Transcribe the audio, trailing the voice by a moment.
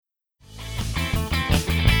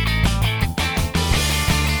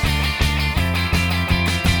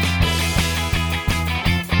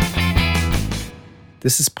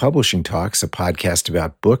This is Publishing Talks, a podcast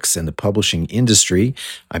about books and the publishing industry.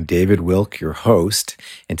 I'm David Wilk, your host,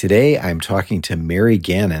 and today I'm talking to Mary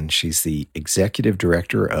Gannon. She's the executive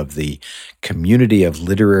director of the Community of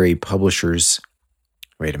Literary Publishers,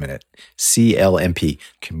 CLMP,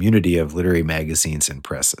 Community of Literary Magazines and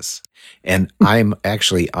Presses. And I'm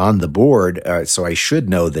actually on the board, so I should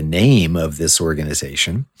know the name of this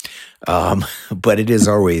organization. But it is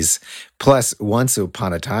always, plus once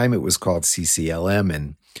upon a time it was called CCLM,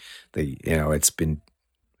 and it's been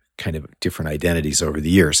kind of different identities over the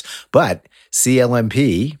years. But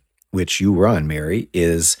CLMP, which you run, Mary,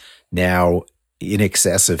 is now in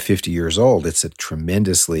excess of 50 years old. It's a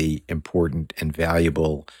tremendously important and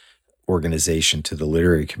valuable organization to the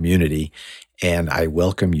literary community. And I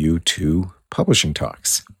welcome you to Publishing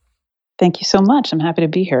Talks. Thank you so much. I'm happy to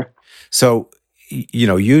be here. So,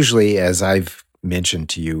 usually, as I've mentioned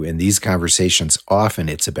to you in these conversations, often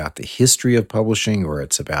it's about the history of publishing, or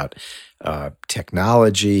it's about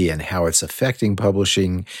technology and how it's affecting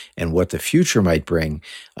publishing and what the future might bring.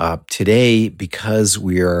 Today, because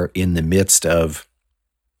we are in the midst of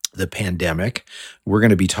the pandemic, we're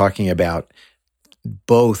going to be talking about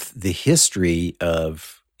both the history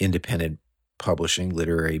of independent publishing,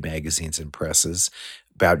 literary magazines and presses,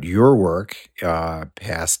 about your work,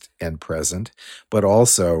 past and present, but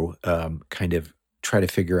also kind of try to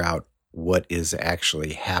figure out what is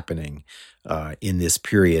actually happening in this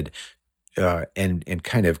period, and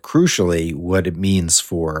kind of crucially what it means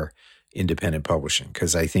for independent publishing,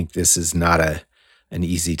 because I think this is not an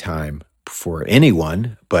easy time for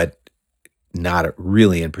anyone, but not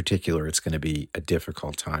really in particular. It's going to be a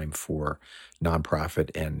difficult time for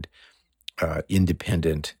nonprofit and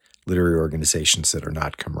independent literary organizations that are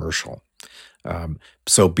not commercial.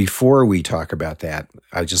 So before we talk about that,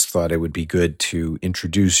 I just thought it would be good to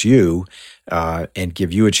introduce you and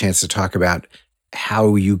give you a chance to talk about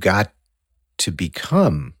how you got to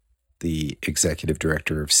become the executive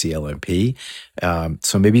director of CLMP.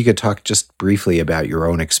 So maybe you could talk just briefly about your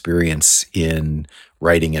own experience in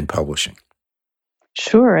writing and publishing.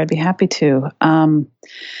 Sure, I'd be happy to.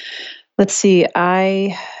 Let's see,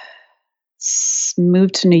 I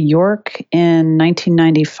moved to New York in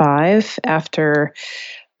 1995 after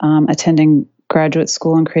attending graduate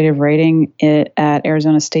school in creative writing at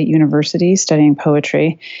Arizona State University, studying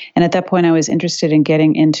poetry. And at that point, I was interested in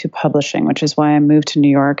getting into publishing, which is why I moved to New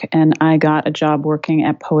York. And I got a job working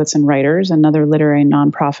at Poets and Writers, another literary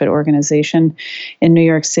nonprofit organization in New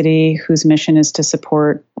York City, whose mission is to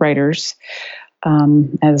support writers,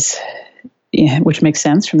 which makes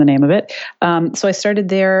sense from the name of it. So I started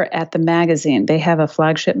there at the magazine. They have a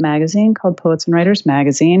flagship magazine called Poets and Writers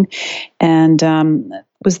Magazine, and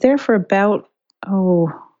was there for about,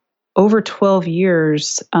 over 12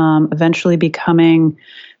 years, eventually becoming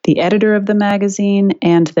the editor of the magazine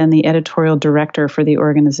and then the editorial director for the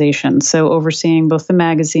organization. So overseeing both the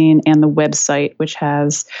magazine and the website, which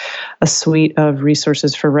has a suite of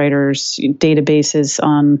resources for writers, databases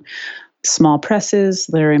on small presses,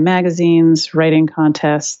 literary magazines, writing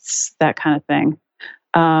contests, that kind of thing.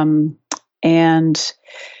 And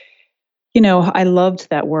I loved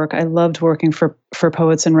that work. I loved working for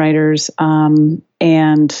Poets and Writers,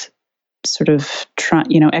 and sort of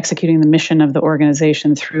executing the mission of the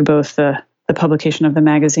organization through both the publication of the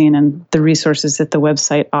magazine and the resources that the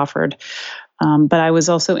website offered. But I was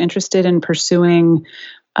also interested in pursuing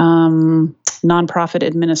nonprofit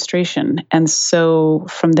administration. And so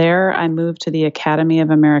from there, I moved to the Academy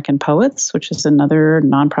of American Poets, which is another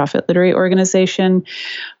nonprofit literary organization,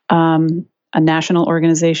 a national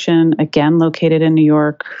organization, again, located in New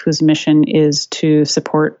York, whose mission is to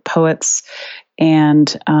support poets and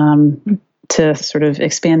to sort of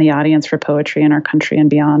expand the audience for poetry in our country and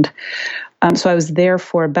beyond. So I was there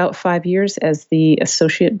for about 5 years as the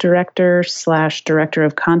associate director / director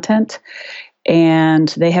of content. And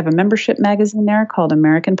they have a membership magazine there called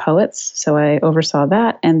American Poets. So I oversaw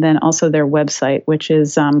that. And then also their website, which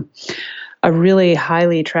is a really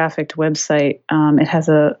highly trafficked website. It has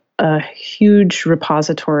a huge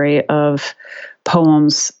repository of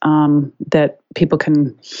poems that people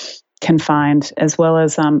can find, as well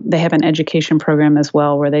as they have an education program as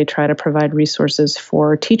well, where they try to provide resources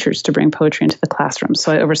for teachers to bring poetry into the classroom.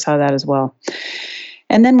 So I oversaw that as well.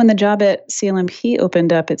 And then when the job at CLMP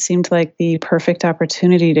opened up, it seemed like the perfect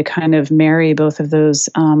opportunity to kind of marry both of those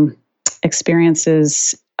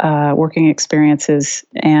experiences, working experiences,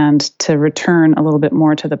 and to return a little bit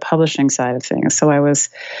more to the publishing side of things. So I was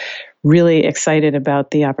really excited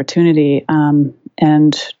about the opportunity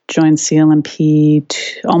and joined CLMP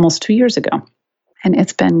almost 2 years ago. And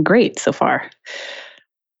it's been great so far.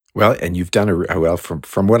 Well, and you've done well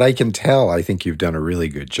from what I can tell. I think you've done a really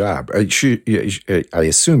good job. I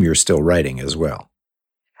assume you're still writing as well.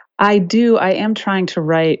 I do. I am trying to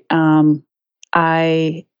write.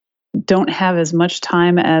 I don't have as much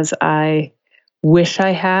time as I wish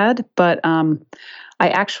I had, but I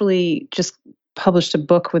actually just published a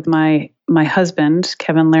book with my husband,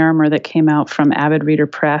 Kevin Larimer, that came out from Avid Reader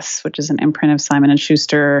Press, which is an imprint of Simon and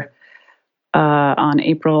Schuster, on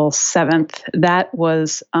April 7th. That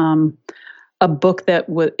was a book that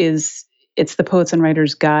it's the Poets and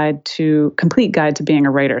Writers Complete Guide to Being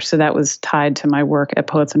a Writer. So that was tied to my work at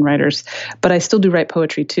Poets and Writers, but I still do write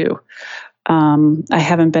poetry too. I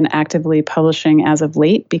haven't been actively publishing as of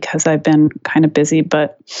late because I've been kind of busy,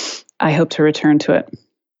 but I hope to return to it.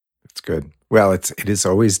 That's good. Well, it is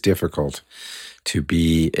always difficult to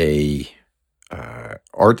be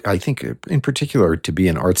I think in particular to be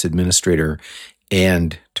an arts administrator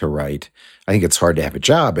and to write. I think it's hard to have a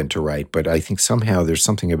job and to write, but I think somehow there's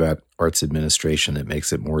something about arts administration that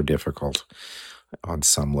makes it more difficult on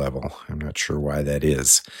some level. I'm not sure why that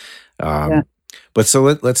is. Yeah. But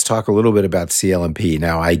so let's talk a little bit about CLMP.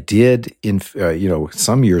 Now, I did,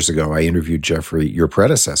 some years ago, I interviewed your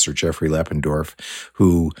predecessor, Jeffrey Leppendorf,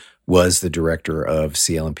 who was the director of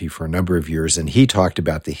CLMP for a number of years, and he talked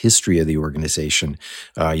about the history of the organization.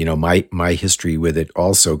 My history with it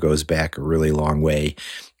also goes back a really long way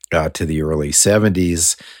to the early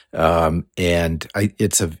 70s.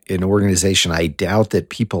 It's an organization I doubt that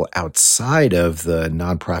people outside of the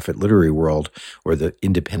nonprofit literary world or the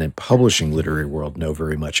independent publishing literary world know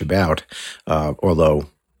very much about. Although,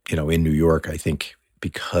 in New York, I think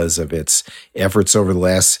because of its efforts over the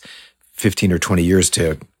last 15 or 20 years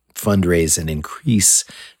to fundraise and increase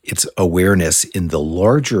its awareness in the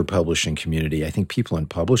larger publishing community, I think people in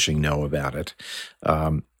publishing know about it.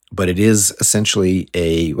 But it is essentially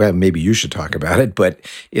maybe you should talk about it, but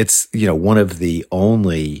it's, one of the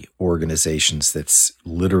only organizations that's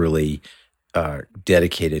literally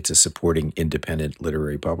dedicated to supporting independent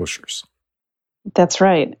literary publishers. That's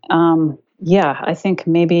right. Yeah, I think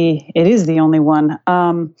maybe it is the only one.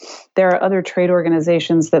 There are other trade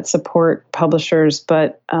organizations that support publishers,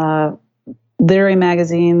 but literary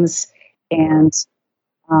magazines and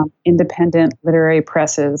independent literary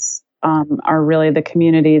presses are really the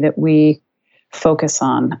community that we focus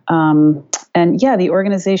on. And yeah, the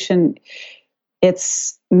organization,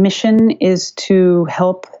 its mission is to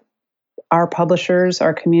help our publishers,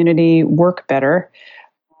 our community work better.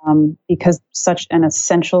 Because such an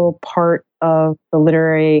essential part of the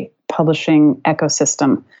literary publishing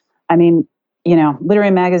ecosystem. I mean, literary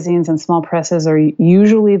magazines and small presses are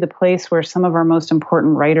usually the place where some of our most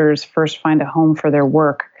important writers first find a home for their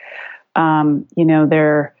work.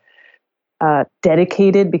 They're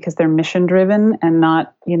dedicated because they're mission driven and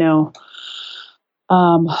not,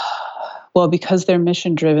 because they're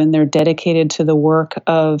mission driven, they're dedicated to the work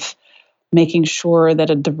of making sure that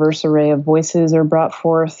a diverse array of voices are brought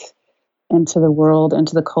forth into the world,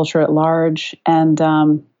 into the culture at large. And,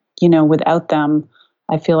 without them,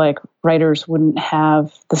 I feel like writers wouldn't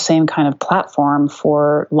have the same kind of platform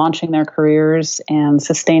for launching their careers and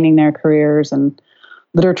sustaining their careers, and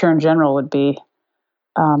literature in general would be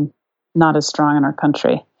not as strong in our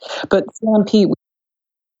country. But CLMP,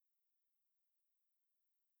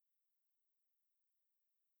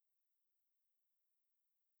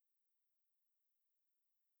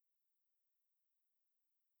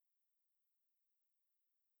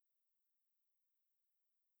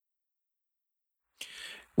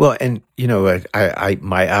 Well, and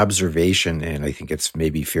my observation, and I think it's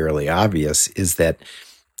maybe fairly obvious, is that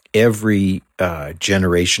every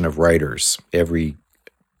generation of writers, every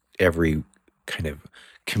kind of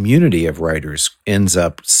community of writers ends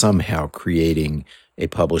up somehow creating a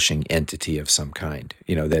publishing entity of some kind.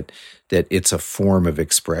 That it's a form of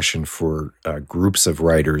expression for groups of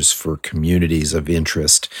writers, for communities of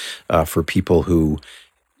interest, for people who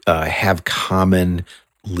have common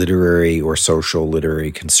literary or social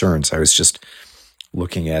literary concerns. I was just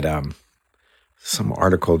looking at some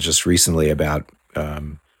article just recently about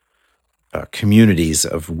communities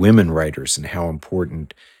of women writers and how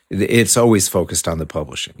important it's always focused on the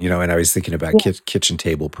publishing, and I was thinking about Kitchen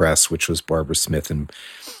Table Press, which was Barbara Smith and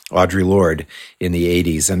Audre Lorde in the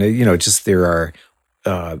 80s. And, just there are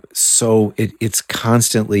it's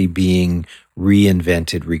constantly being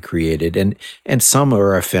reinvented, recreated, and some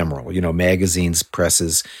are ephemeral. Magazines,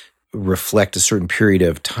 presses reflect a certain period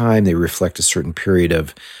of time. They reflect a certain period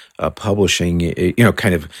of publishing,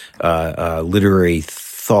 literary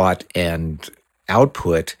thought and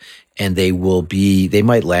output, and they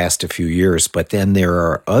might last a few years, but then there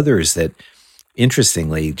are others that,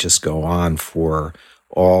 interestingly, just go on for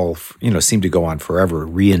all, seem to go on forever,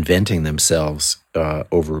 reinventing themselves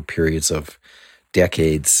over periods of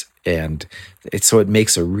decades. And so it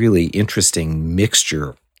makes a really interesting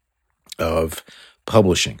mixture of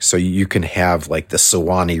publishing. So you can have like the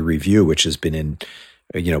Sewanee Review, which has been in,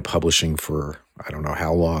 publishing for, I don't know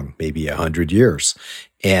how long, maybe 100 years.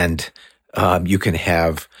 And you can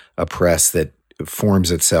have a press that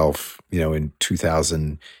forms itself, in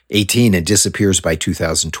 2018 and disappears by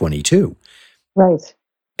 2022. Right.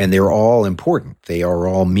 And they're all important. They are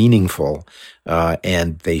all meaningful.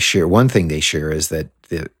 And they share, one thing they share is that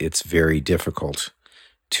it's very difficult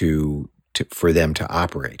for them to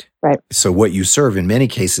operate. Right. So what you serve in many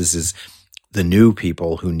cases is the new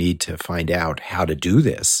people who need to find out how to do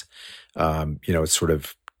this. It's sort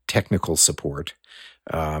of technical support.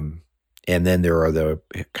 And then there are the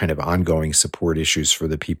kind of ongoing support issues for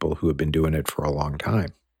the people who have been doing it for a long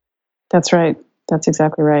time. That's right. That's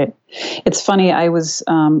exactly right. It's funny, I was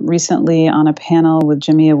recently on a panel with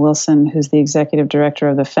Jamia Wilson, who's the executive director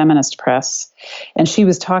of the Feminist Press, and she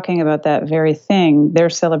was talking about that very thing. They're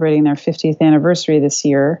celebrating their 50th anniversary this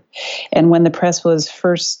year, and when the press was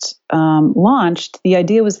first launched, the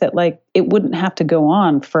idea was that it wouldn't have to go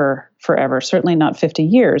on for forever, certainly not 50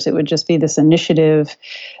 years. It would just be this initiative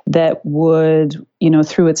that would,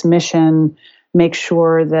 through its mission, make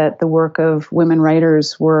sure that the work of women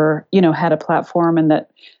writers had a platform, and that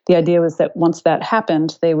the idea was that once that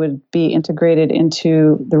happened, they would be integrated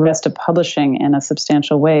into the rest of publishing in a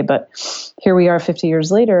substantial way. But here we are 50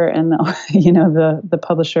 years later, and the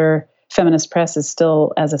publisher Feminist Press is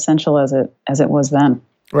still as essential as it was then.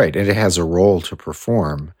 Right, and it has a role to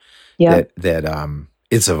perform. Yeah. That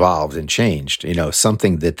it's evolved and changed.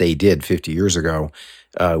 Something that they did 50 years ago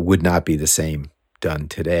would not be the same done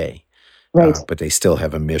today. Right. But they still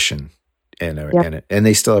have a mission, and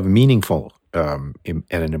they still have a meaningful and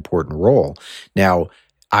an important role. Now,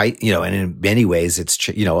 and in many ways, it's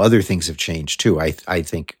other things have changed too. I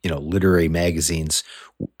think literary magazines,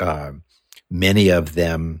 many of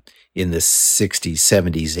them in the 60s,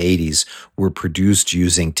 70s, 80s were produced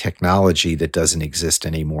using technology that doesn't exist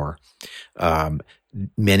anymore.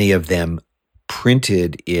 Many of them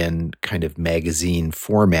printed in kind of magazine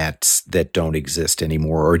formats that don't exist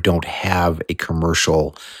anymore or don't have a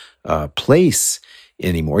commercial place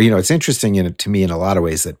anymore. It's interesting to me in a lot of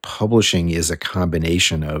ways that publishing is a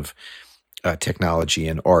combination of technology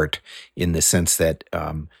and art, in the sense that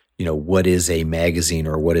what is a magazine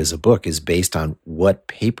or what is a book is based on what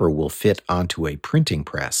paper will fit onto a printing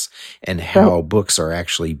press, and how books are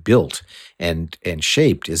actually built and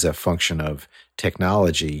shaped is a function of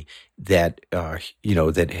technology that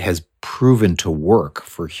that has proven to work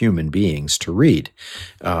for human beings to read.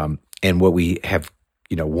 And what we have,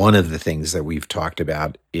 one of the things that we've talked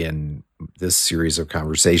about in this series of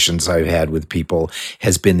conversations I've had with people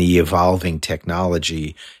has been the evolving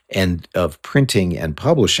technology and of printing and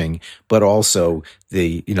publishing, but also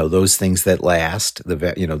the those things that last,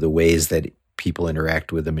 the ways that people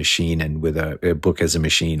interact with a machine and with a book as a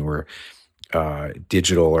machine, or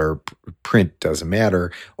digital or print, doesn't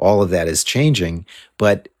matter. All of that is changing.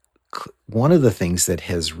 But one of the things that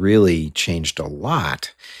has really changed a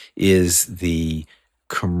lot is the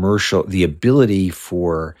ability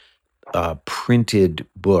for printed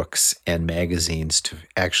books and magazines to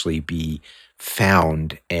actually be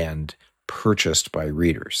found and purchased by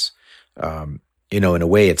readers. In a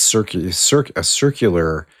way, it's a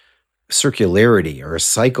circularity or a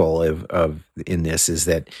cycle of in this, is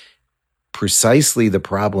that precisely the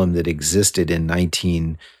problem that existed in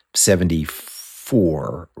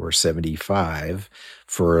 1974 or 75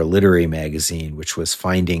 for a literary magazine, which was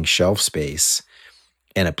finding shelf space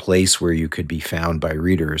and a place where you could be found by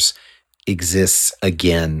readers, exists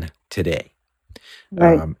again today.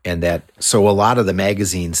 Right. So a lot of the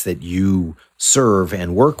magazines that you serve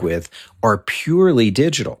and work with are purely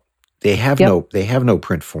digital. They have no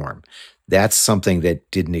print form. That's something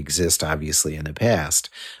that didn't exist, obviously, in the past.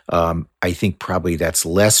 I think probably that's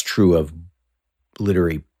less true of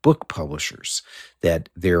literary book publishers, that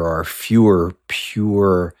there are fewer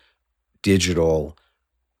pure digital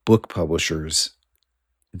book publishers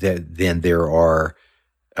than there are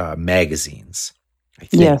magazines, I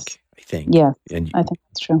think. Yes. Yeah, And I think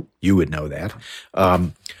that's true. You would know that.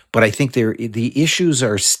 But I think the issues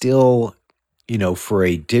are still, for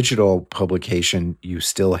a digital publication, you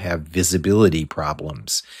still have visibility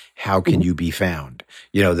problems. How can you be found?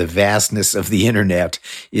 The vastness of the internet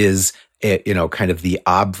is, kind of the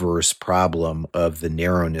obverse problem of the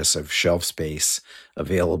narrowness of shelf space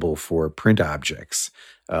available for print objects.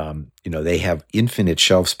 They have infinite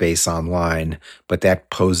shelf space online, but that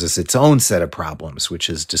poses its own set of problems, which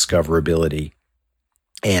is discoverability.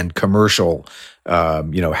 and commercial. How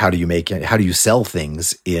do you make it? How do you sell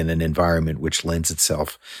things in an environment which lends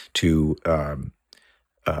itself to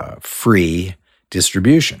free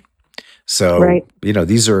distribution? So, Right.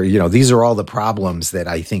 these are all the problems that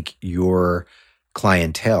I think your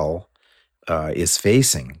clientele is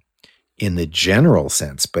facing in the general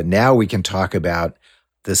sense. But now we can talk about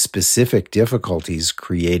the specific difficulties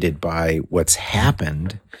created by what's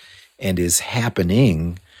happened and is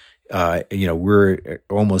happening. We're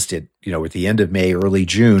almost at the end of May, early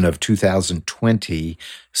June of 2020.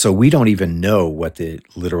 So we don't even know what the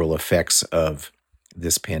literal effects of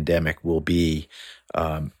this pandemic will be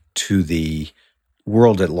to the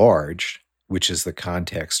world at large, which is the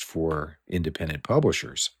context for independent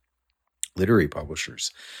publishers, literary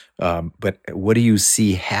publishers. But what do you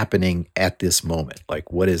see happening at this moment?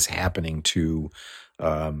 Like, what is happening to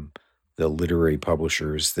the literary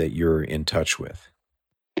publishers that you're in touch with?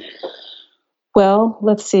 Well,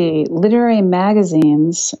 let's see. Literary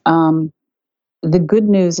magazines. The good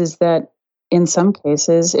news is that in some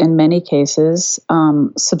cases, in many cases,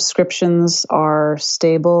 subscriptions are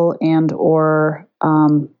stable and or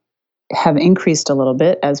have increased a little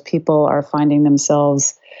bit as people are finding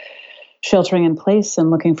themselves sheltering in place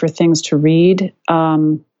and looking for things to read.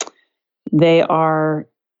 They are,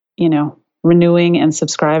 renewing and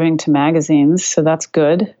subscribing to magazines, so that's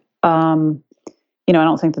good. I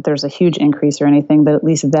don't think that there's a huge increase or anything, but at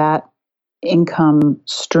least that income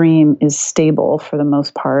stream is stable for the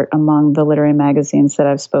most part among the literary magazines that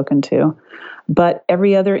I've spoken to. But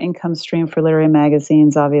every other income stream for literary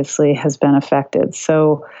magazines obviously has been affected.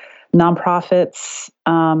 So nonprofits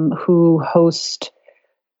who host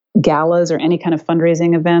galas or any kind of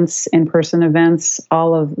fundraising events, in-person events,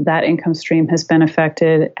 all of that income stream has been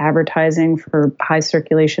affected. Advertising for high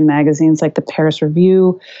circulation magazines like the Paris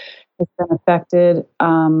Review has been affected.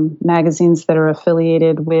 Magazines that are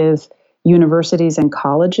affiliated with universities and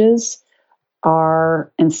colleges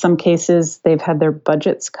are, in some cases, they've had their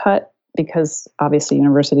budgets cut because obviously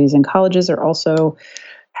universities and colleges are also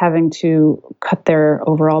having to cut their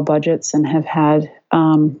overall budgets and have had,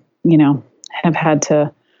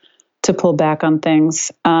 to pull back on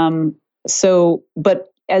things.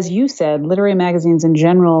 But as you said, literary magazines in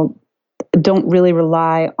general don't really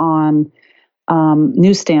rely on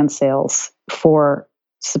newsstand sales for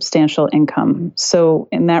substantial income. So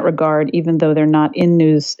in that regard, even though they're not in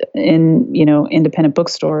independent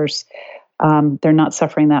bookstores, they're not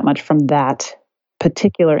suffering that much from that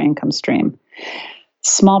particular income stream.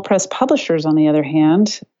 Small press publishers, on the other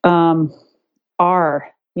hand,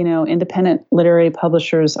 are, independent literary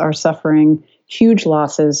publishers are suffering huge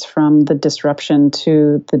losses from the disruption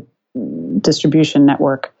to the distribution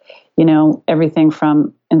network. Everything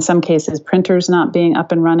from, in some cases, printers not being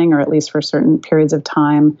up and running, or at least for certain periods of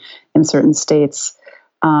time in certain states.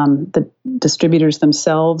 The distributors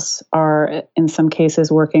themselves are, in some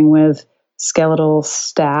cases, working with skeletal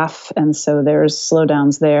staff, and so there's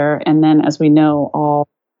slowdowns there. And then, as we know, all,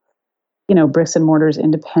 bricks and mortars,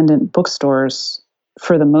 independent bookstores,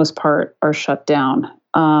 for the most part, are shut down.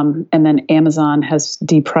 And then Amazon has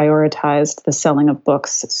deprioritized the selling of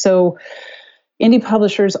books. So indie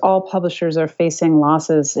publishers, all publishers, are facing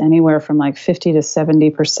losses anywhere from like 50 to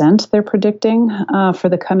 70%, they're predicting for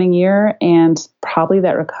the coming year. And probably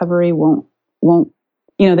that recovery won't,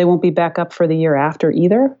 they won't be back up for the year after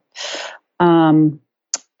either.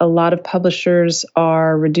 A lot of publishers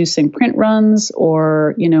are reducing print runs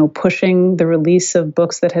or, pushing the release of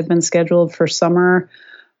books that had been scheduled for summer.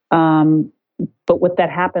 But what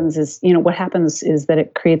happens is that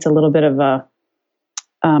it creates a little bit of a,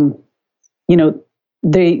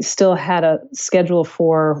 they still had a schedule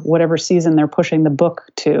for whatever season they're pushing the book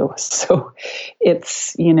to. So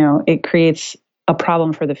it creates a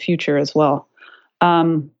problem for the future as well.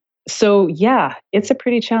 So yeah, it's a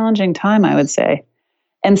pretty challenging time, I would say.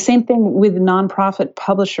 And same thing with nonprofit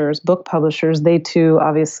publishers, book publishers. They too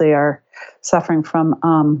obviously are suffering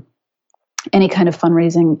from any kind of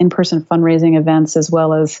fundraising, in-person fundraising events, as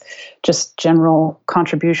well as just general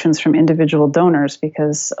contributions from individual donors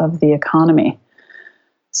because of the economy.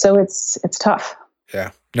 So it's tough.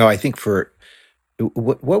 Yeah. No, I think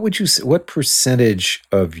what percentage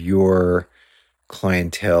of your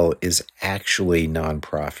clientele is actually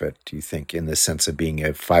nonprofit, do you think, in the sense of being a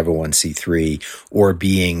 501c3 or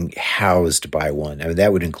being housed by one? I mean,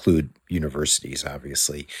 that would include universities,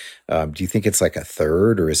 obviously. Do you think it's like a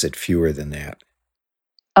third, or is it fewer than that?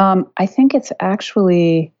 I think it's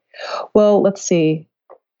actually, well, let's see.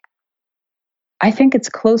 I think it's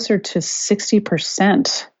closer to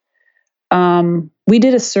 60%. We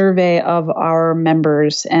did a survey of our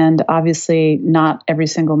members, and obviously not every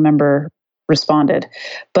single member responded.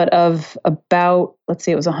 But of about, let's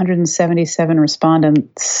see, it was 177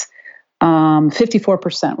 respondents,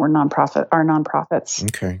 54% are nonprofits.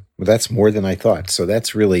 Okay. Well, that's more than I thought. So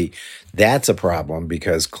that's a problem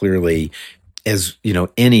because clearly, as you know,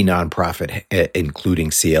 any nonprofit,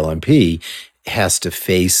 including CLMP, has to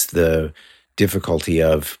face the difficulty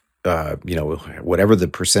of, whatever the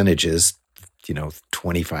percentage is,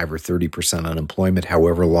 25 or 30% unemployment,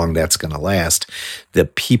 however long that's going to last. The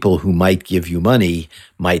people who might give you money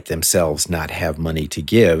might themselves not have money to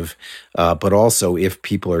give. But also, if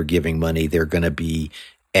people are giving money, they're going to be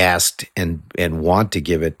asked and want to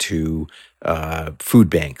give it to food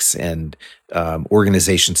banks and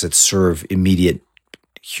organizations that serve immediate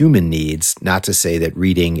human needs. Not to say that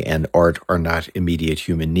reading and art are not immediate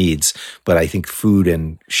human needs, but I think food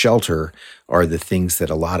and shelter are the things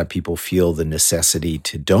that a lot of people feel the necessity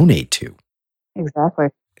to donate to. Exactly.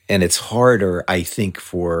 And it's harder, I think,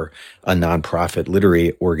 for a nonprofit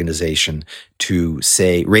literary organization to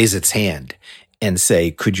raise its hand and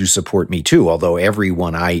say, could you support me too? Although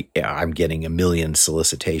everyone, I'm getting a million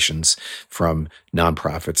solicitations from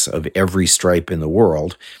nonprofits of every stripe in the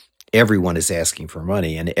world. Everyone is asking for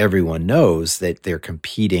money, and everyone knows that they're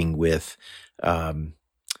competing with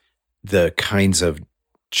the kinds of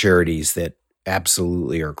charities that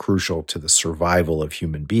absolutely are crucial to the survival of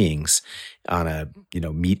human beings on a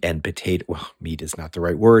meat and potato. Well, meat is not the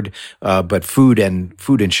right word, but food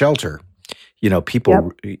and shelter.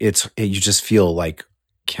 People. Yep. You just feel like,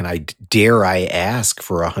 dare I ask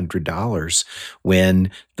for $100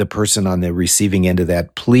 when the person on the receiving end of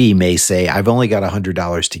that plea may say, I've only got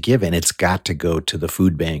 $100 to give, and it's got to go to the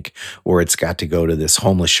food bank, or it's got to go to this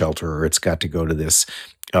homeless shelter, or it's got to go to this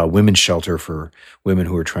women's shelter for women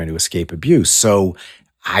who are trying to escape abuse. So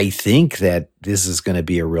I think that this is going to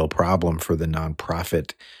be a real problem for the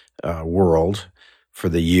nonprofit world for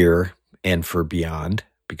the year and for beyond,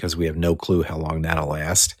 because we have no clue how long that'll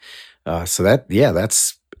last.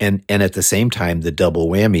 That's and at the same time, the double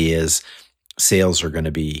whammy is sales are going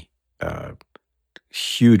to be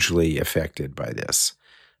hugely affected by this.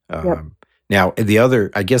 Yep. Now, the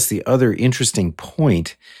other interesting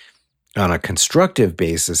point on a constructive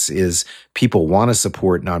basis is people want to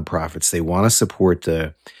support nonprofits. They want to support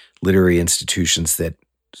the literary institutions that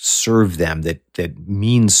serve them, that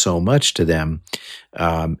mean so much to them.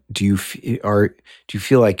 Do you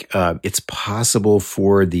feel like it's possible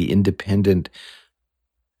for the independent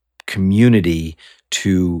community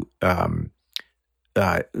to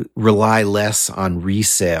rely less on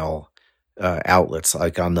resale outlets,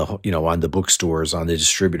 like on the bookstores, on the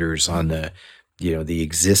distributors, on the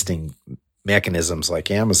existing mechanisms like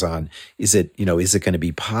Amazon? Is it going to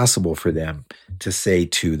be possible for them to say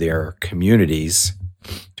to their communities,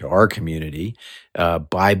 to our community,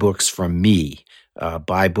 buy books from me,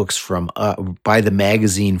 buy the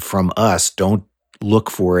magazine from us? Don't look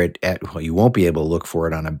for it you won't be able to look for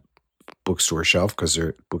it on a bookstore shelf because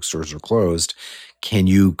their bookstores are closed. Can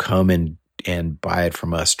you come and buy it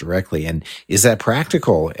from us directly? And is that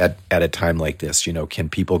practical at a time like this? Can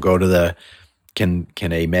people go to can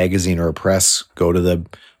a magazine or a press go to the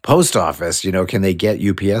post office? Can they get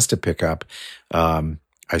UPS to pick up?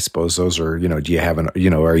 I suppose those are, do you have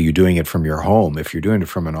are you doing it from your home? If you're doing it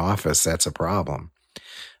from an office, that's a problem.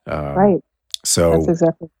 Right. So that's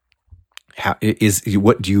exactly.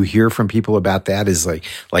 What do you hear from people about that? Is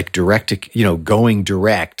like direct, going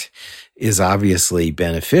direct is obviously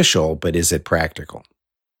beneficial, but is it practical?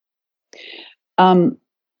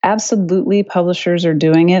 Absolutely, publishers are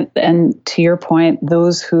doing it. And to your point,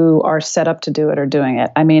 those who are set up to do it are doing it.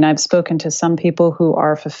 I mean, I've spoken to some people who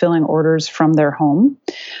are fulfilling orders from their home.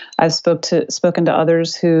 I've spoken to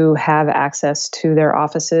others who have access to their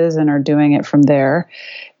offices and are doing it from there.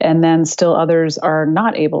 And then still others are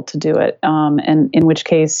not able to do it. And in which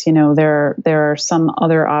case, there are some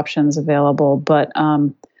other options available. But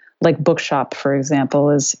like Bookshop, for example,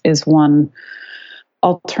 is one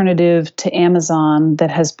alternative to Amazon that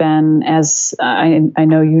has been, as I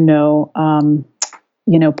know,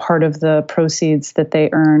 part of the proceeds that they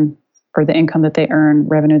earn, or the income that they earn,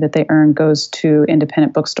 revenue that they earn, goes to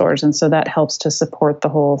independent bookstores. And so that helps to support the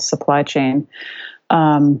whole supply chain.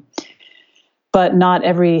 But not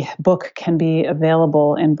every book can be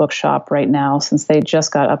available in Bookshop right now, since they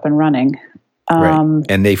just got up and running. Right.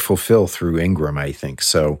 And they fulfill through Ingram, I think.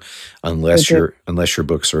 So unless your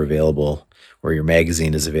books are available, or your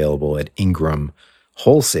magazine is available at Ingram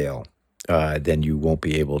wholesale, then you won't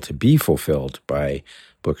be able to be fulfilled by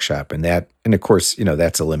Bookshop. And of course,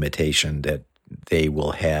 that's a limitation that they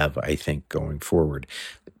will have, I think, going forward.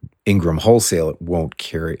 Ingram Wholesale won't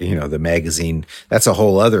carry, the magazine. That's a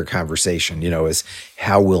whole other conversation, is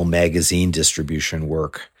how will magazine distribution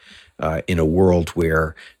work in a world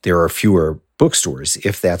where there are fewer bookstores,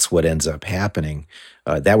 if that's what ends up happening.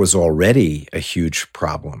 That was already a huge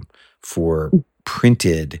problem for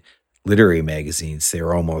printed literary magazines.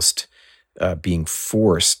 They're almost being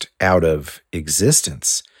forced out of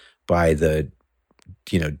existence by the,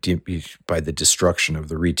 by the destruction of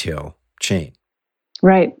the retail chain.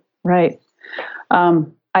 Right, right.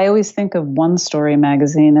 I always think of One Story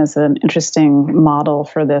magazine as an interesting model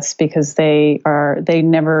for this because they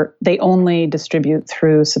only distribute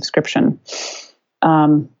through subscription,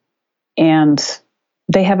 and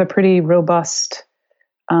they have a pretty robust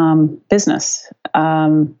business.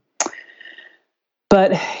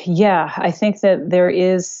 But yeah, I think that there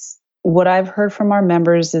is, what I've heard from our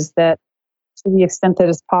members is that to the extent that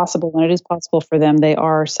it's possible, when it is possible for them, they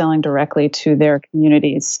are selling directly to their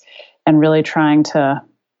communities and really trying to,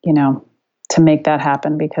 to make that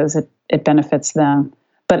happen because it benefits them.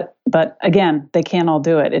 But again, they can't all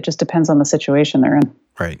do it. It just depends on the situation they're in.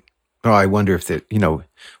 Right. Well, I wonder if that,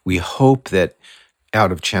 we hope that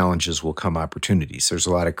out of challenges will come opportunities. There's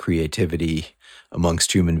a lot of creativity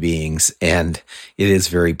amongst human beings, and it is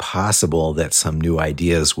very possible that some new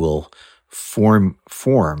ideas will form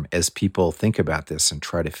as people think about this and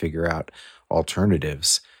try to figure out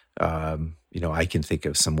alternatives. I can think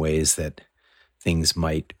of some ways that things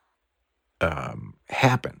might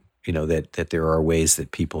happen. That there are ways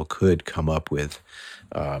that people could come up with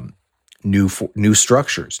new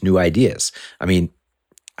structures, new ideas. I mean,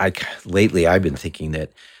 lately I've been thinking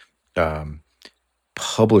that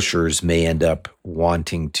publishers may end up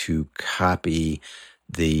wanting to copy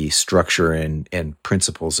the structure and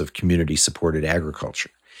principles of community-supported agriculture,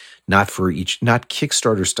 not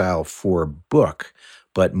Kickstarter style for a book,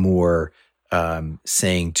 but more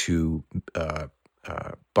saying to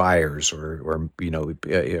buyers or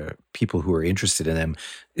people who are interested in them.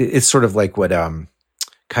 It's sort of like what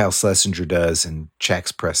Kyle Schlesinger does and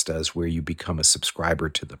Chax Press does, where you become a subscriber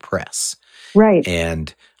to the press. Right.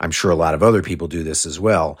 And I'm sure a lot of other people do this as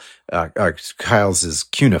well. Kyle's is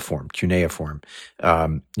cuneiform,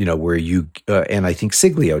 where you, and I think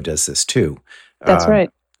Siglio does this too. That's right.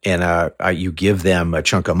 And you give them a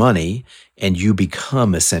chunk of money and you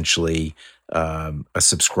become essentially a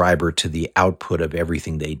subscriber to the output of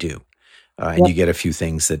everything they do. And you get a few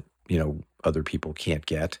things that, other people can't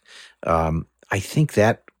get. I think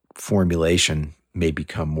that formulation may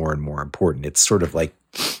become more and more important. It's sort of like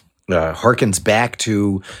harkens back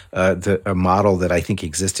to a model that I think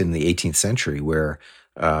existed in the 18th century, where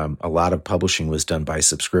a lot of publishing was done by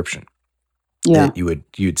subscription. Yeah,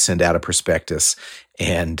 you'd send out a prospectus,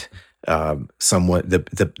 and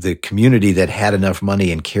the community that had enough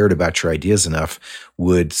money and cared about your ideas enough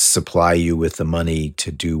would supply you with the money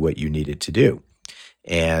to do what you needed to do.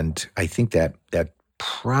 And I think that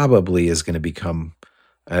probably is going to become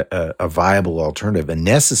a viable alternative, a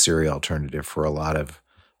necessary alternative for a lot of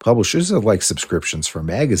publishers, of like subscriptions for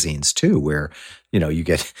magazines too, where, you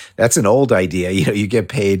get, that's an old idea, you get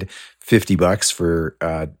paid $50 for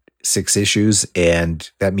 6 issues, and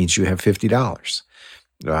that means you have $50.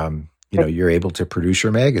 You're able to produce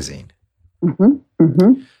your magazine. Mm-hmm.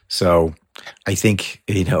 Mm-hmm. So I think,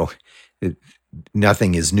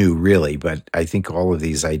 nothing is new really, but I think all of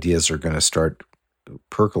these ideas are going to start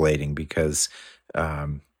percolating because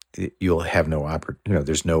you'll have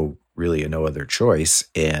there's no other choice.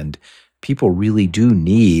 And people really do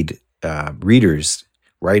need readers,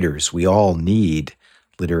 writers. We all need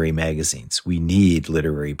literary magazines. We need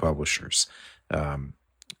literary publishers. I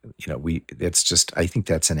think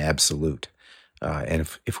that's an absolute. And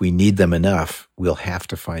if we need them enough, we'll have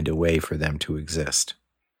to find a way for them to exist.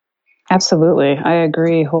 Absolutely. I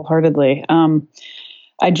agree wholeheartedly.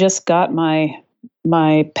 I just got my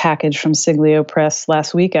package from Siglio Press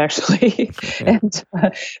last week, actually, and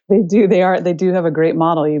they do have a great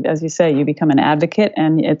model. As you say, you become an advocate,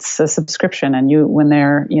 and it's a subscription. And when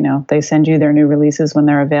they're, they send you their new releases when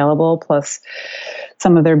they're available, plus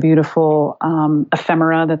some of their beautiful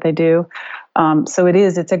ephemera that they do. So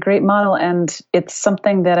it's a great model, and it's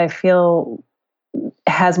something that I feel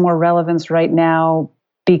has more relevance right now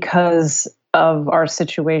because of our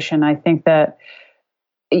situation. I think that,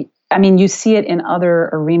 you see it in other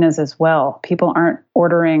arenas as well. People aren't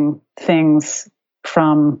ordering things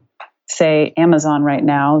from, say, Amazon right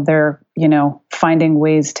now. They're, finding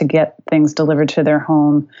ways to get things delivered to their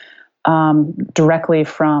home directly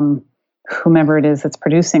from whomever it is that's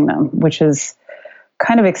producing them, which is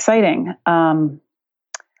kind of exciting.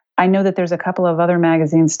 I know that there's a couple of other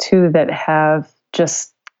magazines too that have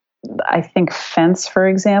just I think Fence, for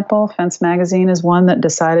example, Fence magazine is one that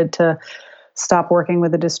decided to stop working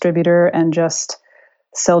with a distributor and just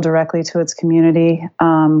sell directly to its community.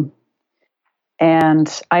 And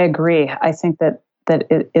I agree. I think that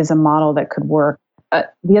it is a model that could work.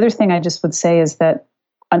 The other thing I just would say is that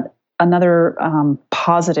another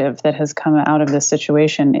positive that has come out of this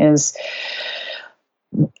situation is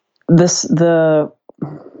the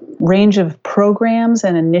range of programs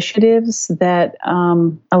and initiatives that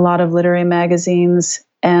a lot of literary magazines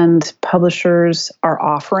and publishers are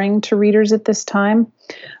offering to readers at this time,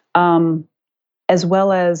 as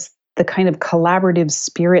well as the kind of collaborative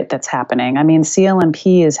spirit that's happening. I mean,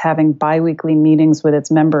 CLMP is having biweekly meetings with its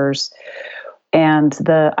members, and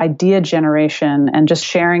the idea generation and just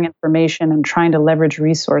sharing information and trying to leverage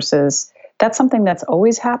resources. That's something that's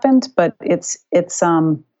always happened, but it's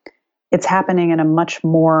happening in a much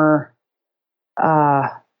more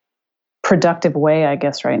productive way, I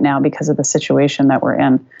guess, right now because of the situation that we're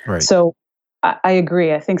in. Right. So I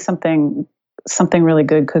agree. I think something really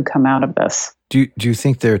good could come out of this. Do you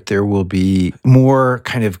think that there will be more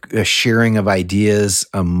kind of a sharing of ideas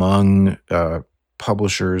among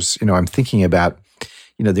publishers? I'm thinking about,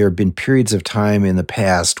 there have been periods of time in the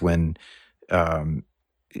past when, and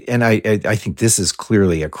I think this is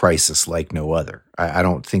clearly a crisis like no other. I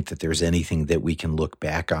don't think that there's anything that we can look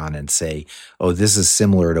back on and say, oh, this is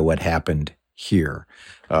similar to what happened here.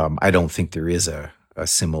 I don't think there is a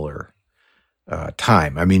similar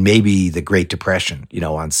time. I mean, maybe the Great Depression,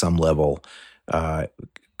 on some level,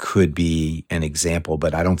 could be an example,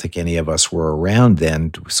 but I don't think any of us were around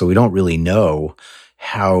then, so we don't really know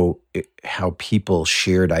how people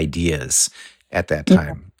shared ideas at that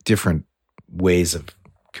time. Different ways of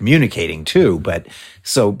communicating too, but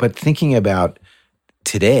thinking about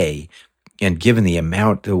today, and given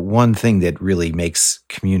the one thing that really makes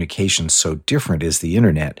communication so different is the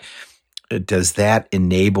internet. Does that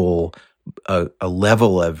enable a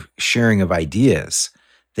level of sharing of ideas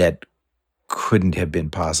that couldn't have been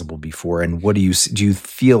possible before? And what do you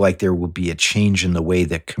feel like there will be a change in the way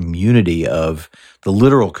that community of the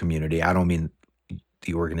literal community, I don't mean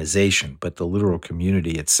the organization, but the literal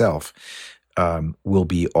community itself, will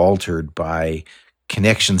be altered by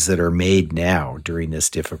connections that are made now during this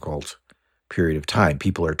difficult period of time?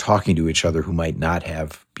 People are talking to each other who might not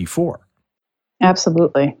have before.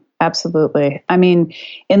 Absolutely. Absolutely. I mean,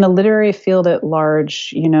 in the literary field at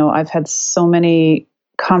large, I've had so many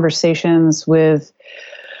conversations with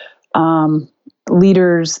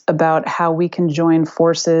leaders about how we can join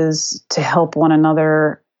forces to help one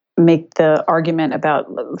another make the argument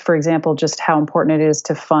about, for example, just how important it is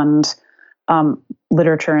to fund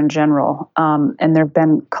literature in general. And there have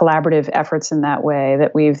been collaborative efforts in that way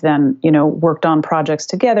that we've then, worked on projects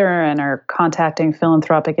together and are contacting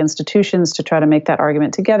philanthropic institutions to try to make that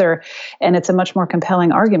argument together. And it's a much more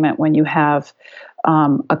compelling argument when you have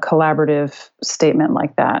a collaborative statement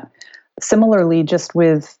like that. Similarly, just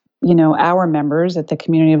with, our members at the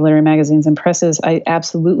Community of Literary Magazines and Presses, I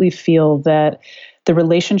absolutely feel that the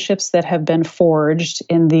relationships that have been forged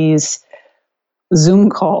in these Zoom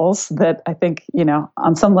calls that I think,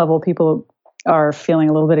 on some level, people are feeling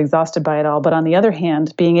a little bit exhausted by it all. But on the other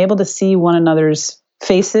hand, being able to see one another's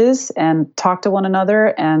faces and talk to one another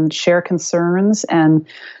and share concerns and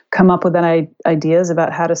come up with ideas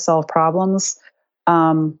about how to solve problems,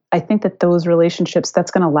 I think that those relationships,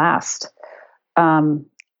 that's going to last.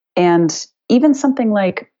 And even something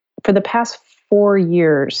like, for the past 4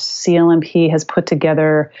 years, CLMP has put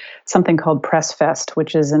together something called Press Fest,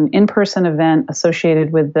 which is an in-person event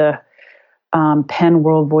associated with the Penn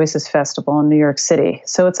World Voices Festival in New York City.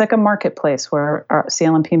 So it's like a marketplace where our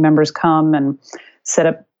CLMP members come and set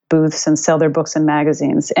up booths and sell their books and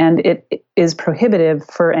magazines. And it is prohibitive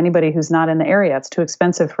for anybody who's not in the area. It's too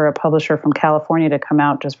expensive for a publisher from California to come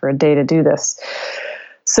out just for a day to do this.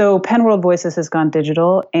 So Penn World Voices has gone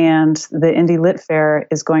digital, and the Indie Lit Fair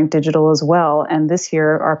is going digital as well. And this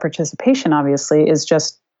year, our participation, obviously, is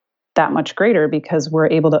just that much greater because we're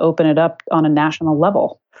able to open it up on a national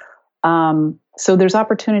level. So there's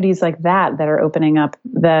opportunities like that are opening up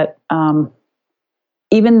that,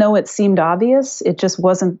 even though it seemed obvious, it just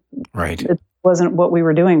wasn't right. It wasn't what we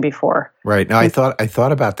were doing before. Right. Now, I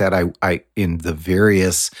thought about that. I in the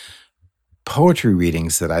various poetry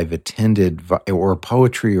readings that I've attended, or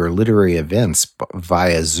poetry or literary events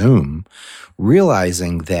via Zoom,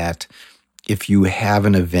 realizing that if you have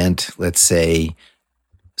an event, let's say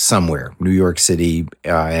somewhere, New York City,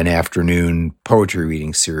 an afternoon poetry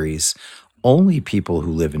reading series, only people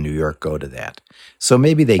who live in New York go to that. So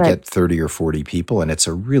maybe they get 30 or 40 people, and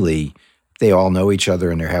they all know each other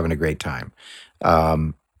and they're having a great time.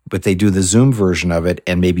 but they do the Zoom version of it,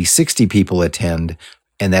 and maybe 60 people attend,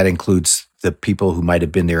 and that includes the people who might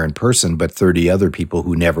have been there in person, but 30 other people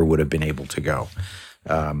who never would have been able to go.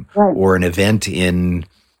 Right. Or an event in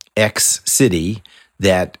X city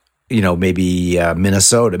that, maybe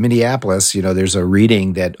Minneapolis, there's a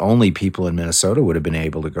reading that only people in Minnesota would have been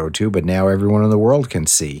able to go to, but now everyone in the world can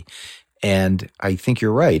see. And I think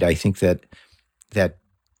you're right. I think that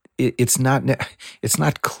it's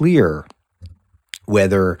not clear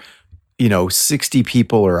whether 60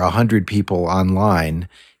 people or 100 people online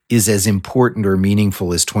is as important or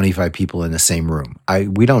meaningful as 25 people in the same room.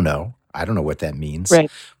 We don't know. I don't know what that means,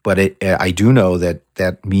 Right. but I do know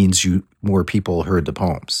that means more people heard the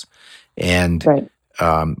poems. And Right.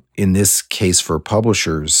 In this case for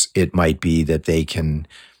publishers, it might be that they can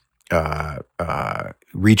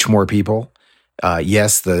reach more people.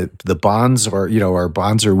 Yes, the bonds are, our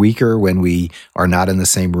bonds are weaker when we are not in the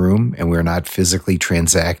same room and we're not physically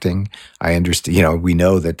transacting. I understand, we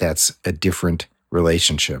know that that's a different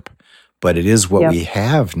relationship, but it is what Yep. we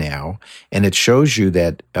have now. And it shows you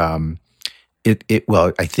that,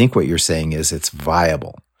 well, I think what you're saying is it's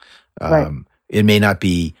viable. Right. It may not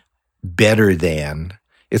be better than.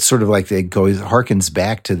 It's sort of like harkens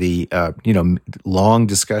back to the long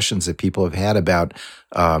discussions that people have had about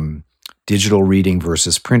digital reading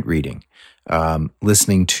versus print reading,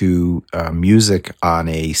 listening to music on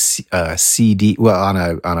a CD,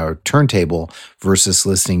 well, on a turntable versus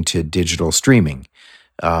listening to digital streaming.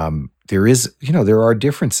 There are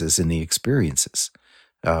differences in the experiences,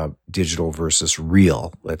 digital versus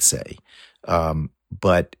real, let's say,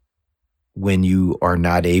 but when you are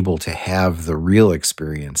not able to have the real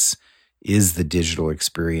experience, is the digital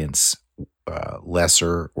experience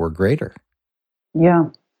lesser or greater? Yeah.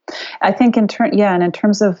 I think and in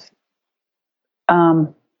terms of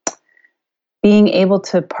being able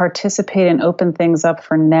to participate and open things up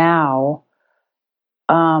for now,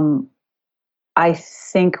 I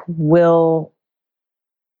think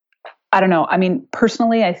I don't know. I mean,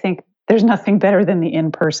 personally, I think there's nothing better than the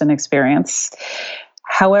in-person experience.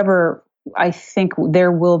 However, I think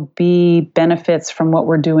there will be benefits from what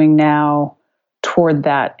we're doing now toward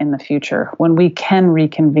that in the future. When we can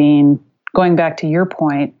reconvene, going back to your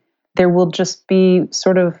point, there will just be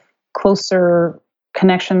sort of closer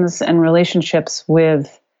connections and relationships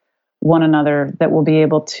with one another that we'll be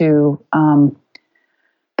able to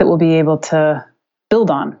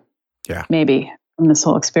build on. Yeah. Maybe from this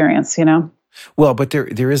whole experience, Well, but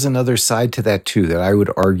there is another side to that too that I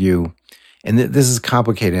would argue, and this is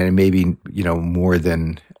complicated and maybe more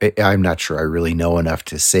than I'm not sure I really know enough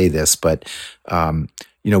to say this, but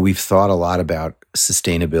we've thought a lot about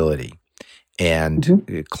sustainability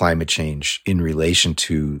and climate change in relation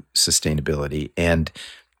to sustainability, and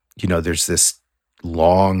there's this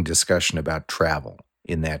long discussion about travel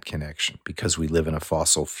in that connection because we live in a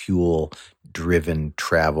fossil fuel driven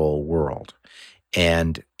travel world.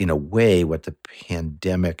 And in a way, what the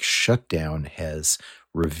pandemic shutdown has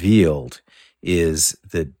revealed is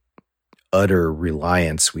the utter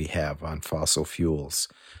reliance we have on fossil fuels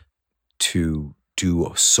to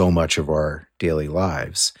do so much of our daily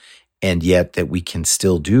lives, and yet that we can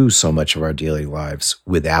still do so much of our daily lives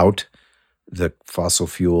without the fossil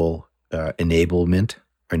fuel enablers.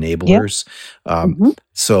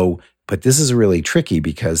 But this is really tricky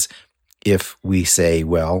because if we say,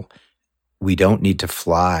 well, we don't need to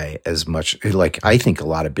fly as much. Like, I think a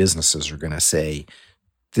lot of businesses are going to say,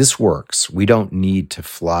 this works. We don't need to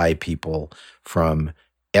fly people from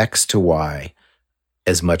X to Y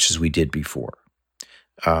as much as we did before.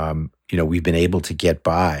 We've been able to get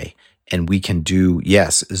by, and we can do,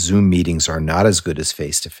 yes, Zoom meetings are not as good as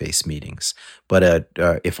face-to-face meetings. But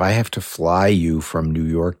if I have to fly you from New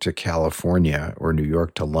York to California or New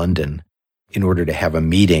York to London in order to have a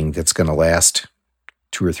meeting that's going to last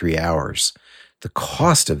 2 or 3 hours, the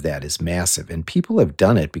cost of that is massive. And people have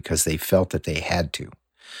done it because they felt that they had to.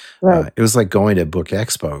 Right. It was like going to Book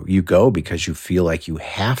Expo. You go because you feel like you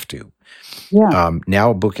have to. Yeah.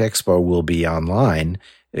 Now Book Expo will be online.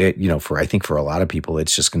 I think for a lot of people,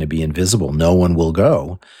 it's just going to be invisible. No one will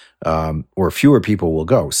go, or fewer people will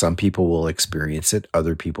go. Some people will experience it.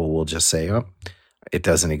 Other people will just say, oh, it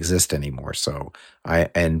doesn't exist anymore.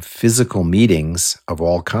 And physical meetings of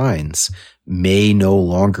all kinds may no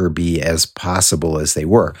longer be as possible as they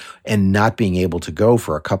were. And not being able to go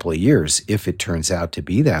for a couple of years, if it turns out to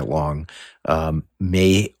be that long, will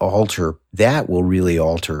really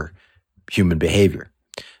alter human behavior.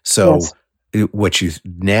 So Yes.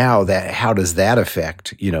 how does that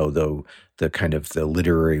affect, the kind of the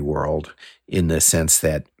literary world, in the sense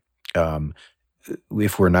that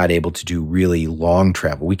if we're not able to do really long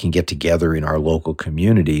travel, we can get together in our local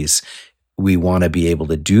communities. We want to be able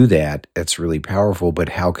to do that. That's really powerful. But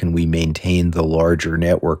how can we maintain the larger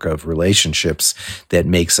network of relationships that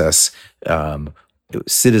makes us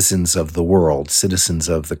citizens of the world, citizens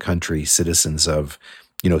of the country, citizens of,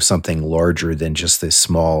 something larger than just this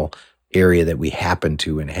small area that we happen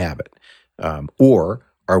to inhabit? Or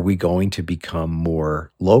are we going to become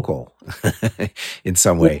more local in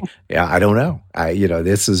some Yeah, way? Yeah, I don't know.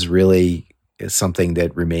 This is really something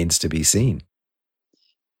that remains to be seen.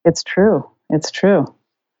 it's true. It's true.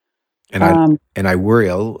 And I Um, and I worry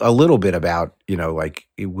a little bit about, like,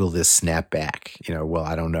 will this snap back? Well,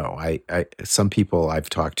 I don't know. Some people I've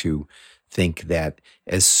talked to think that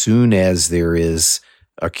as soon as there is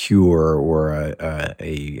a cure or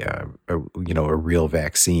a real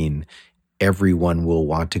vaccine, everyone will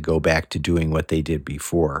want to go back to doing what they did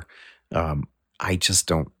before. Um, I just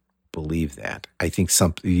don't believe that. I think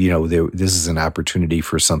this is an opportunity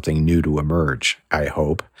for something new to emerge, I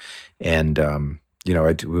hope. And,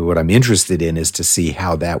 what I'm interested in is to see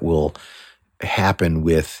how that will happen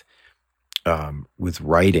with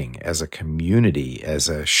writing as a community, as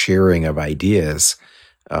a sharing of ideas.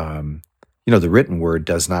 Um, the written word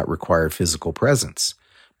does not require physical presence,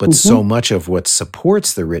 but so mhm. much of what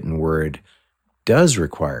supports the written word does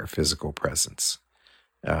require physical presence,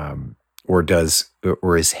 um, or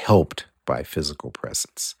is helped by physical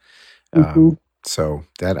presence. Mhm. So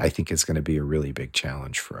that, I think, is going to be a really big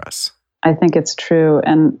challenge for us. I think it's true.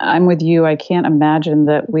 And I'm with you. I can't imagine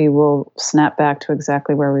that we will snap back to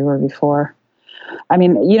exactly where we were before. I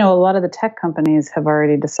mean, a lot of the tech companies have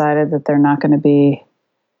already decided that they're not going to be,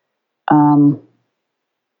 um,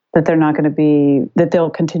 that they'll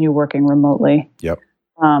continue working remotely. Yep.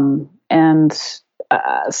 And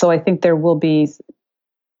so I think there will be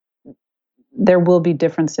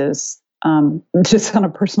differences. Just on a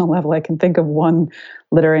personal level, I can think of one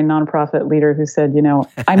literary nonprofit leader who said,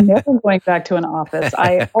 I'm never going back to an office.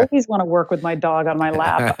 I always want to work with my dog on my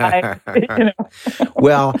lap. You know,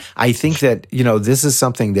 Well, I think that, this is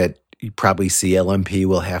something that probably CLMP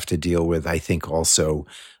will have to deal with. I think also,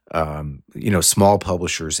 small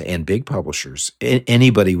publishers and big publishers,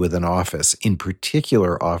 anybody with an office, in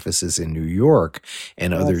particular offices in New York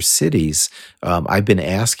and other yes, cities. I've been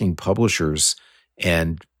asking publishers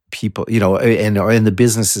and people, and the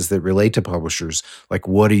businesses that relate to publishers, like,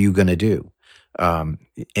 what are you going to do?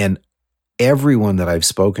 And everyone that I've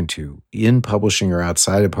spoken to in publishing or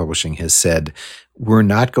outside of publishing has said, we're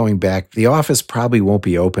not going back. The office probably won't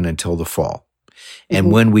be open until the fall. And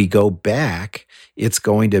hmm when we go back, it's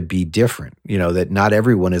going to be different. That not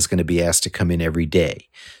everyone is going to be asked to come in every day.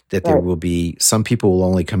 That there right, will be some people will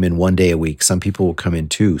only come in one day a week. Some people will come in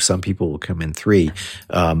two. Some people will come in three.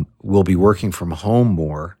 We'll be working from home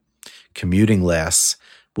more, commuting less.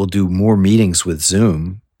 We'll do more meetings with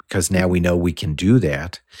Zoom because now we know we can do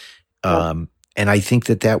that. yep, And I think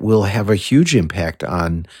that that will have a huge impact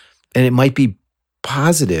on, and it might be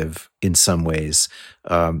positive in some ways.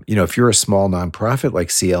 If you're a small nonprofit like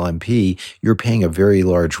CLMP, you're paying a very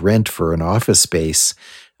large rent for an office space.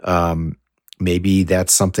 Um, Maybe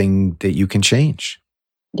that's something that you can change.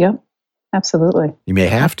 yep, absolutely. You may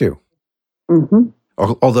have to. hmm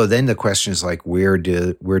Although then the question is, like, where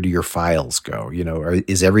do your files go?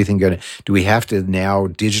 Is everything going to? Do we have to now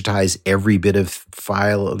digitize every bit of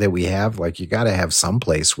file that we have? Like, you got to have some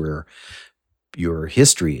place where your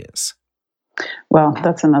history is. Well,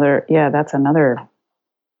 that's another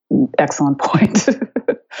excellent point.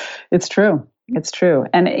 It's true. It's true.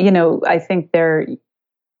 And I think there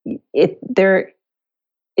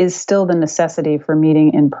is still the necessity for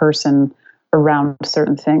meeting in person around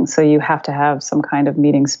certain things. So you have to have some kind of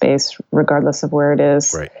meeting space, regardless of where it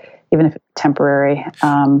is, Right. even if it's temporary.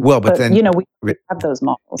 Well, but But then, we have those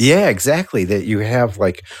malls. yeah, exactly. That you have,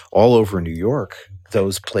 like, all over New York,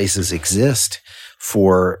 those places exist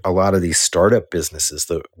for a lot of these startup businesses,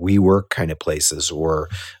 the WeWork kind of places, or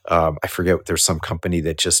I forget, there's some company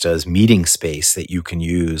that just does meeting space that you can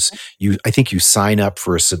use. I think you sign up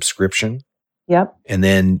for a subscription, Yep. and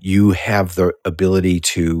then you have the ability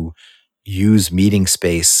to use meeting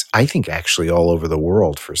space, I think, actually all over the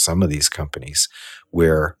world for some of these companies,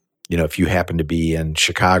 where, if you happen to be in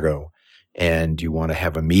Chicago and you want to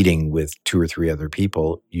have a meeting with two or three other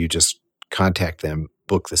people, you just contact them,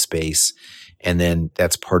 book the space, and then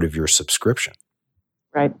that's part of your subscription.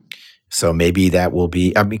 Right. So maybe that will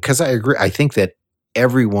be, I mean, because I agree. I think that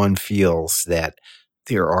everyone feels that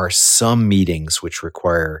there are some meetings which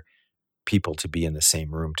require people to be in the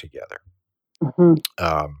same room together. hmm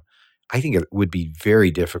Um, I think it would be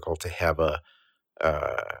very difficult to have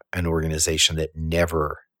an organization that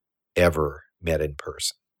never ever met in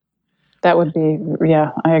person. That would be,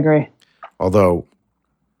 yeah, I agree. Although,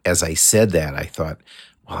 as I said that, I thought,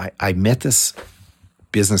 well, I met this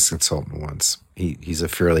business consultant once. He's a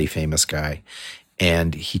fairly famous guy.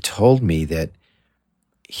 And he told me that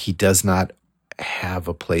he does not have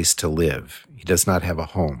a place to live. He does not have a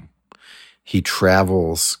home. He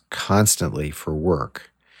travels constantly for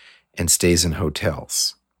work and stays in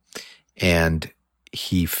hotels. And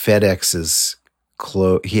he FedExes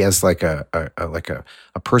clothes. He has like a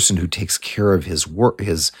person who takes care of his work,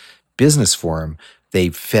 his business for him. They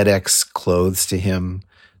FedEx clothes to him.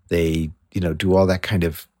 They, do all that kind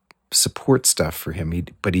of support stuff for him.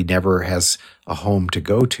 But he never has a home to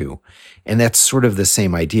go to. And that's sort of the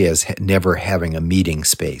same idea as never having a meeting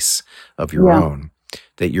space of your own,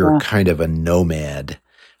 that you're kind of a nomad.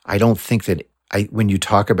 I don't think that when you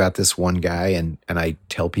talk about this one guy and I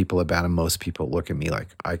tell people about him, most people look at me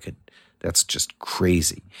like that's just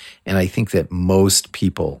crazy. And I think that most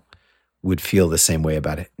people would feel the same way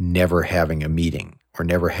about it, never having a meeting or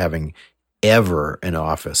never having ever an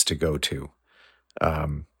office to go to.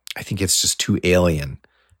 I think it's just too alien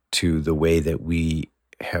to the way that we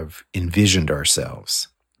have envisioned ourselves.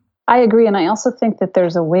 I agree. And I also think that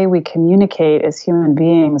there's a way we communicate as human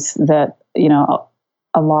beings that,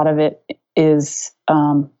 a lot of it is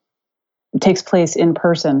takes place in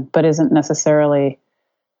person, but isn't necessarily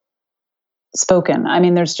spoken. I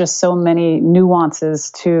mean, there's just so many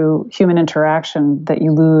nuances to human interaction that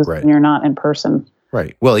you lose when you're not in person.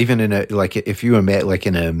 Right. Well, even if you met like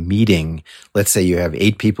in a meeting, let's say you have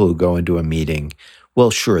 8 people who go into a meeting.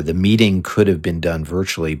 Well, sure, the meeting could have been done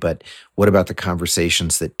virtually, but what about the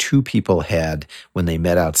conversations that 2 people had when they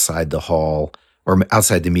met outside the hall or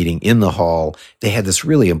outside the meeting in the hall? They had this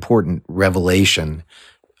really important revelation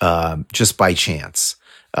just by chance.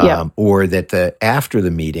 Or that after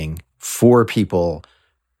the meeting, 4 people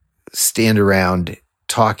stand around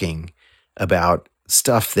talking about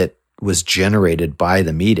stuff that was generated by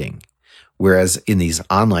the meeting. Whereas in these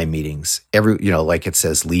online meetings, like it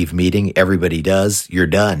says, leave meeting, everybody does, you're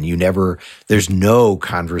done. There's no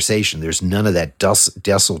conversation. There's none of that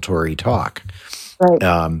desultory talk.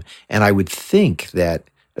 Right. And I would think that,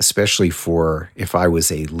 especially if I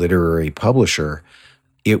was a literary publisher,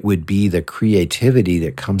 it would be the creativity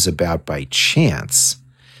that comes about by chance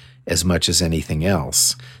as much as anything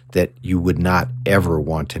else that you would not ever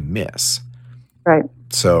want to miss. Right.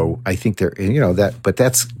 So I think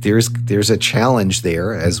there's a challenge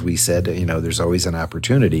there, as we said, there's always an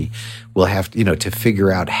opportunity. We'll have to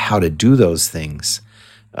figure out how to do those things,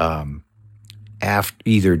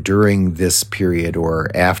 either during this period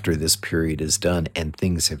or after this period is done and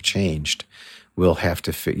things have changed. We'll have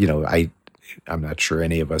to, I'm not sure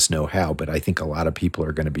any of us know how, but I think a lot of people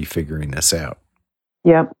are going to be figuring this out.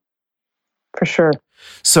 Yep, for sure.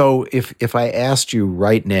 So if I asked you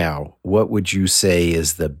right now, what would you say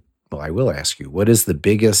is I will ask you, what is the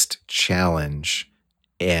biggest challenge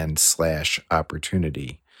and /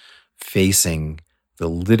 opportunity facing the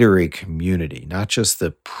literary community, not just the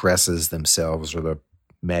presses themselves or the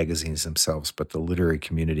magazines themselves, but the literary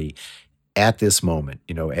community at this moment,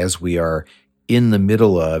 as we are in the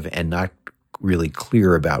middle of and not really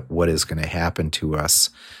clear about what is going to happen to us?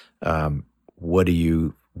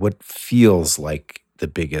 What feels like the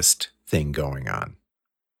biggest thing going on?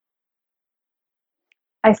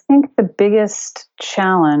 I think the biggest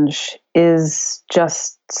challenge is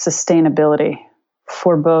just sustainability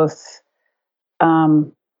for both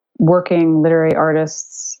working literary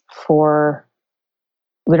artists, for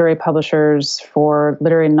literary publishers, for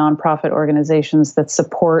literary nonprofit organizations that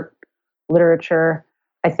support literature.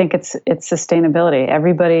 I think it's sustainability.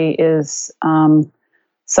 Everybody is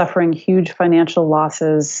suffering huge financial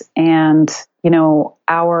losses, and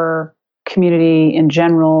our community in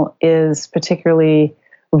general is particularly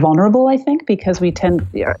vulnerable, I think, because we tend,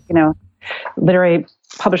 literary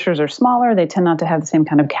publishers are smaller, they tend not to have the same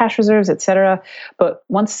kind of cash reserves, et cetera. But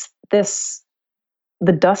once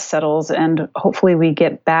the dust settles and hopefully we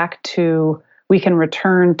can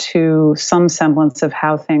return to some semblance of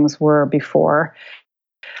how things were before,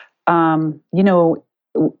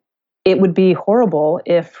 it would be horrible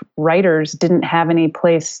if writers didn't have any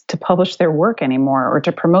place to publish their work anymore, or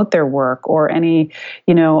to promote their work, or any,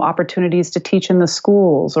 opportunities to teach in the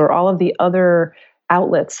schools, or all of the other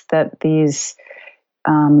outlets that these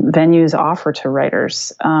venues offer to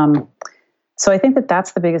writers. So I think that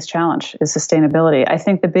that's the biggest challenge, is sustainability. I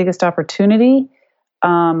think the biggest opportunity,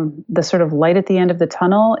 the sort of light at the end of the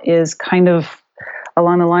tunnel, is kind of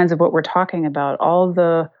along the lines of what we're talking about, all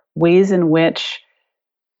the ways in which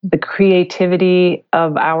the creativity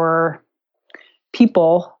of our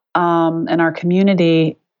people and our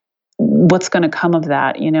community what's going to come of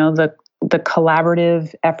that. The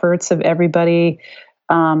collaborative efforts of everybody.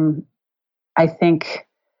 I think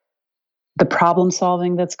the problem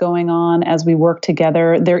solving that's going on as we work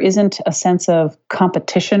together. There isn't a sense of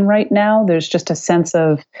competition right now. There's just a sense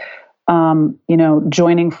of,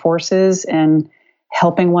 joining forces and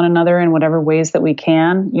helping one another in whatever ways that we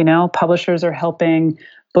can. Publishers are helping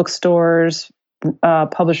bookstores,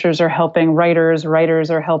 publishers are helping writers, writers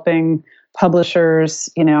are helping publishers,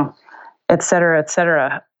 et cetera, et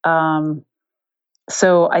cetera.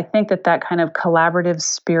 So I think that kind of collaborative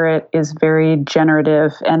spirit is very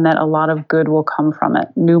generative, and that a lot of good will come from it.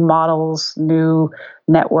 New models, new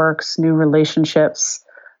networks, new relationships,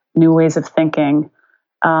 new ways of thinking.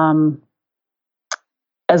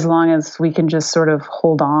 As long as we can just sort of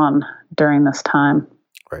hold on during this time.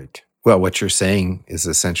 Right. Well, what you're saying is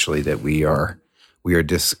essentially that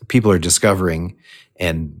people are discovering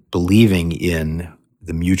and believing in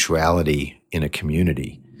the mutuality in a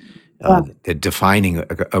community. The defining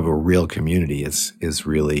of a real community is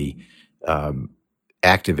really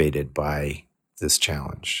activated by this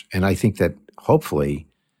challenge. And I think that hopefully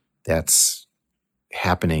that's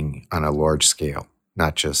happening on a large scale,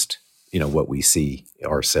 not just, what we see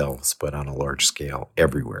ourselves, but on a large scale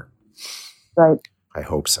everywhere. Right. I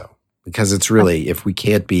hope so. Because it's really, if we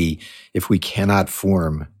cannot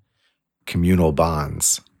form communal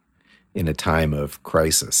bonds in a time of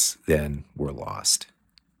crisis, then we're lost.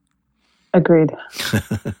 Agreed.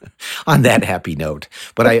 On that happy note.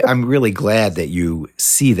 But I'm really glad that you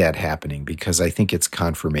see that happening, because I think it's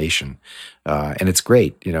confirmation. And it's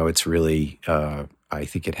great. It's really, I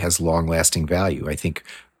think it has long-lasting value. I think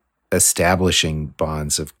establishing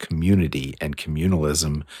bonds of community and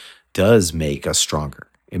communalism does make us stronger.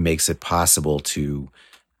 It makes it possible to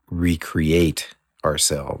recreate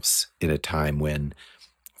ourselves in a time when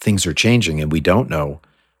things are changing and we don't know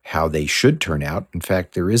how they should turn out. In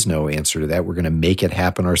fact, there is no answer to that. We're going to make it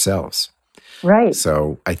happen ourselves. Right.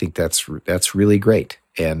 So I think that's really great.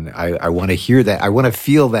 And I want to hear that. I want to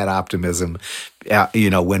feel that optimism,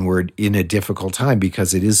 when we're in a difficult time,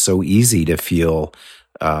 because it is so easy to feel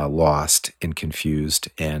lost and confused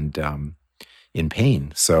and in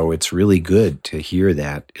pain. So it's really good to hear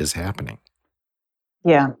that is happening.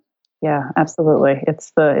 Yeah, absolutely.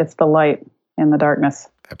 It's the light in the darkness.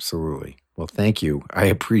 Absolutely. Well, thank you. I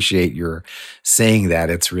appreciate your saying that.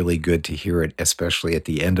 It's really good to hear it, especially at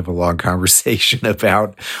the end of a long conversation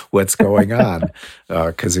about what's going on,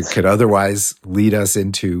 because it could otherwise lead us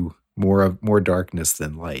into more darkness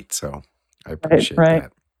than light. So I appreciate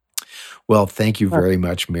that. Well, thank you very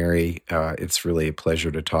much, Mary. It's really a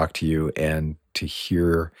pleasure to talk to you and to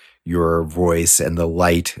hear your voice and the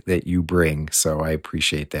light that you bring. So I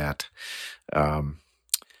appreciate that.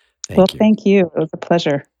 Thank you. It was a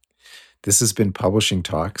pleasure. This has been Publishing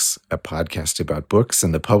Talks, a podcast about books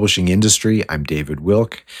and the publishing industry. I'm David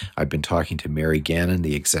Wilk. I've been talking to Mary Gannon,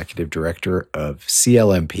 the Executive Director of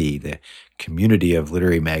CLMP, the Community of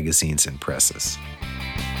Literary Magazines and Presses.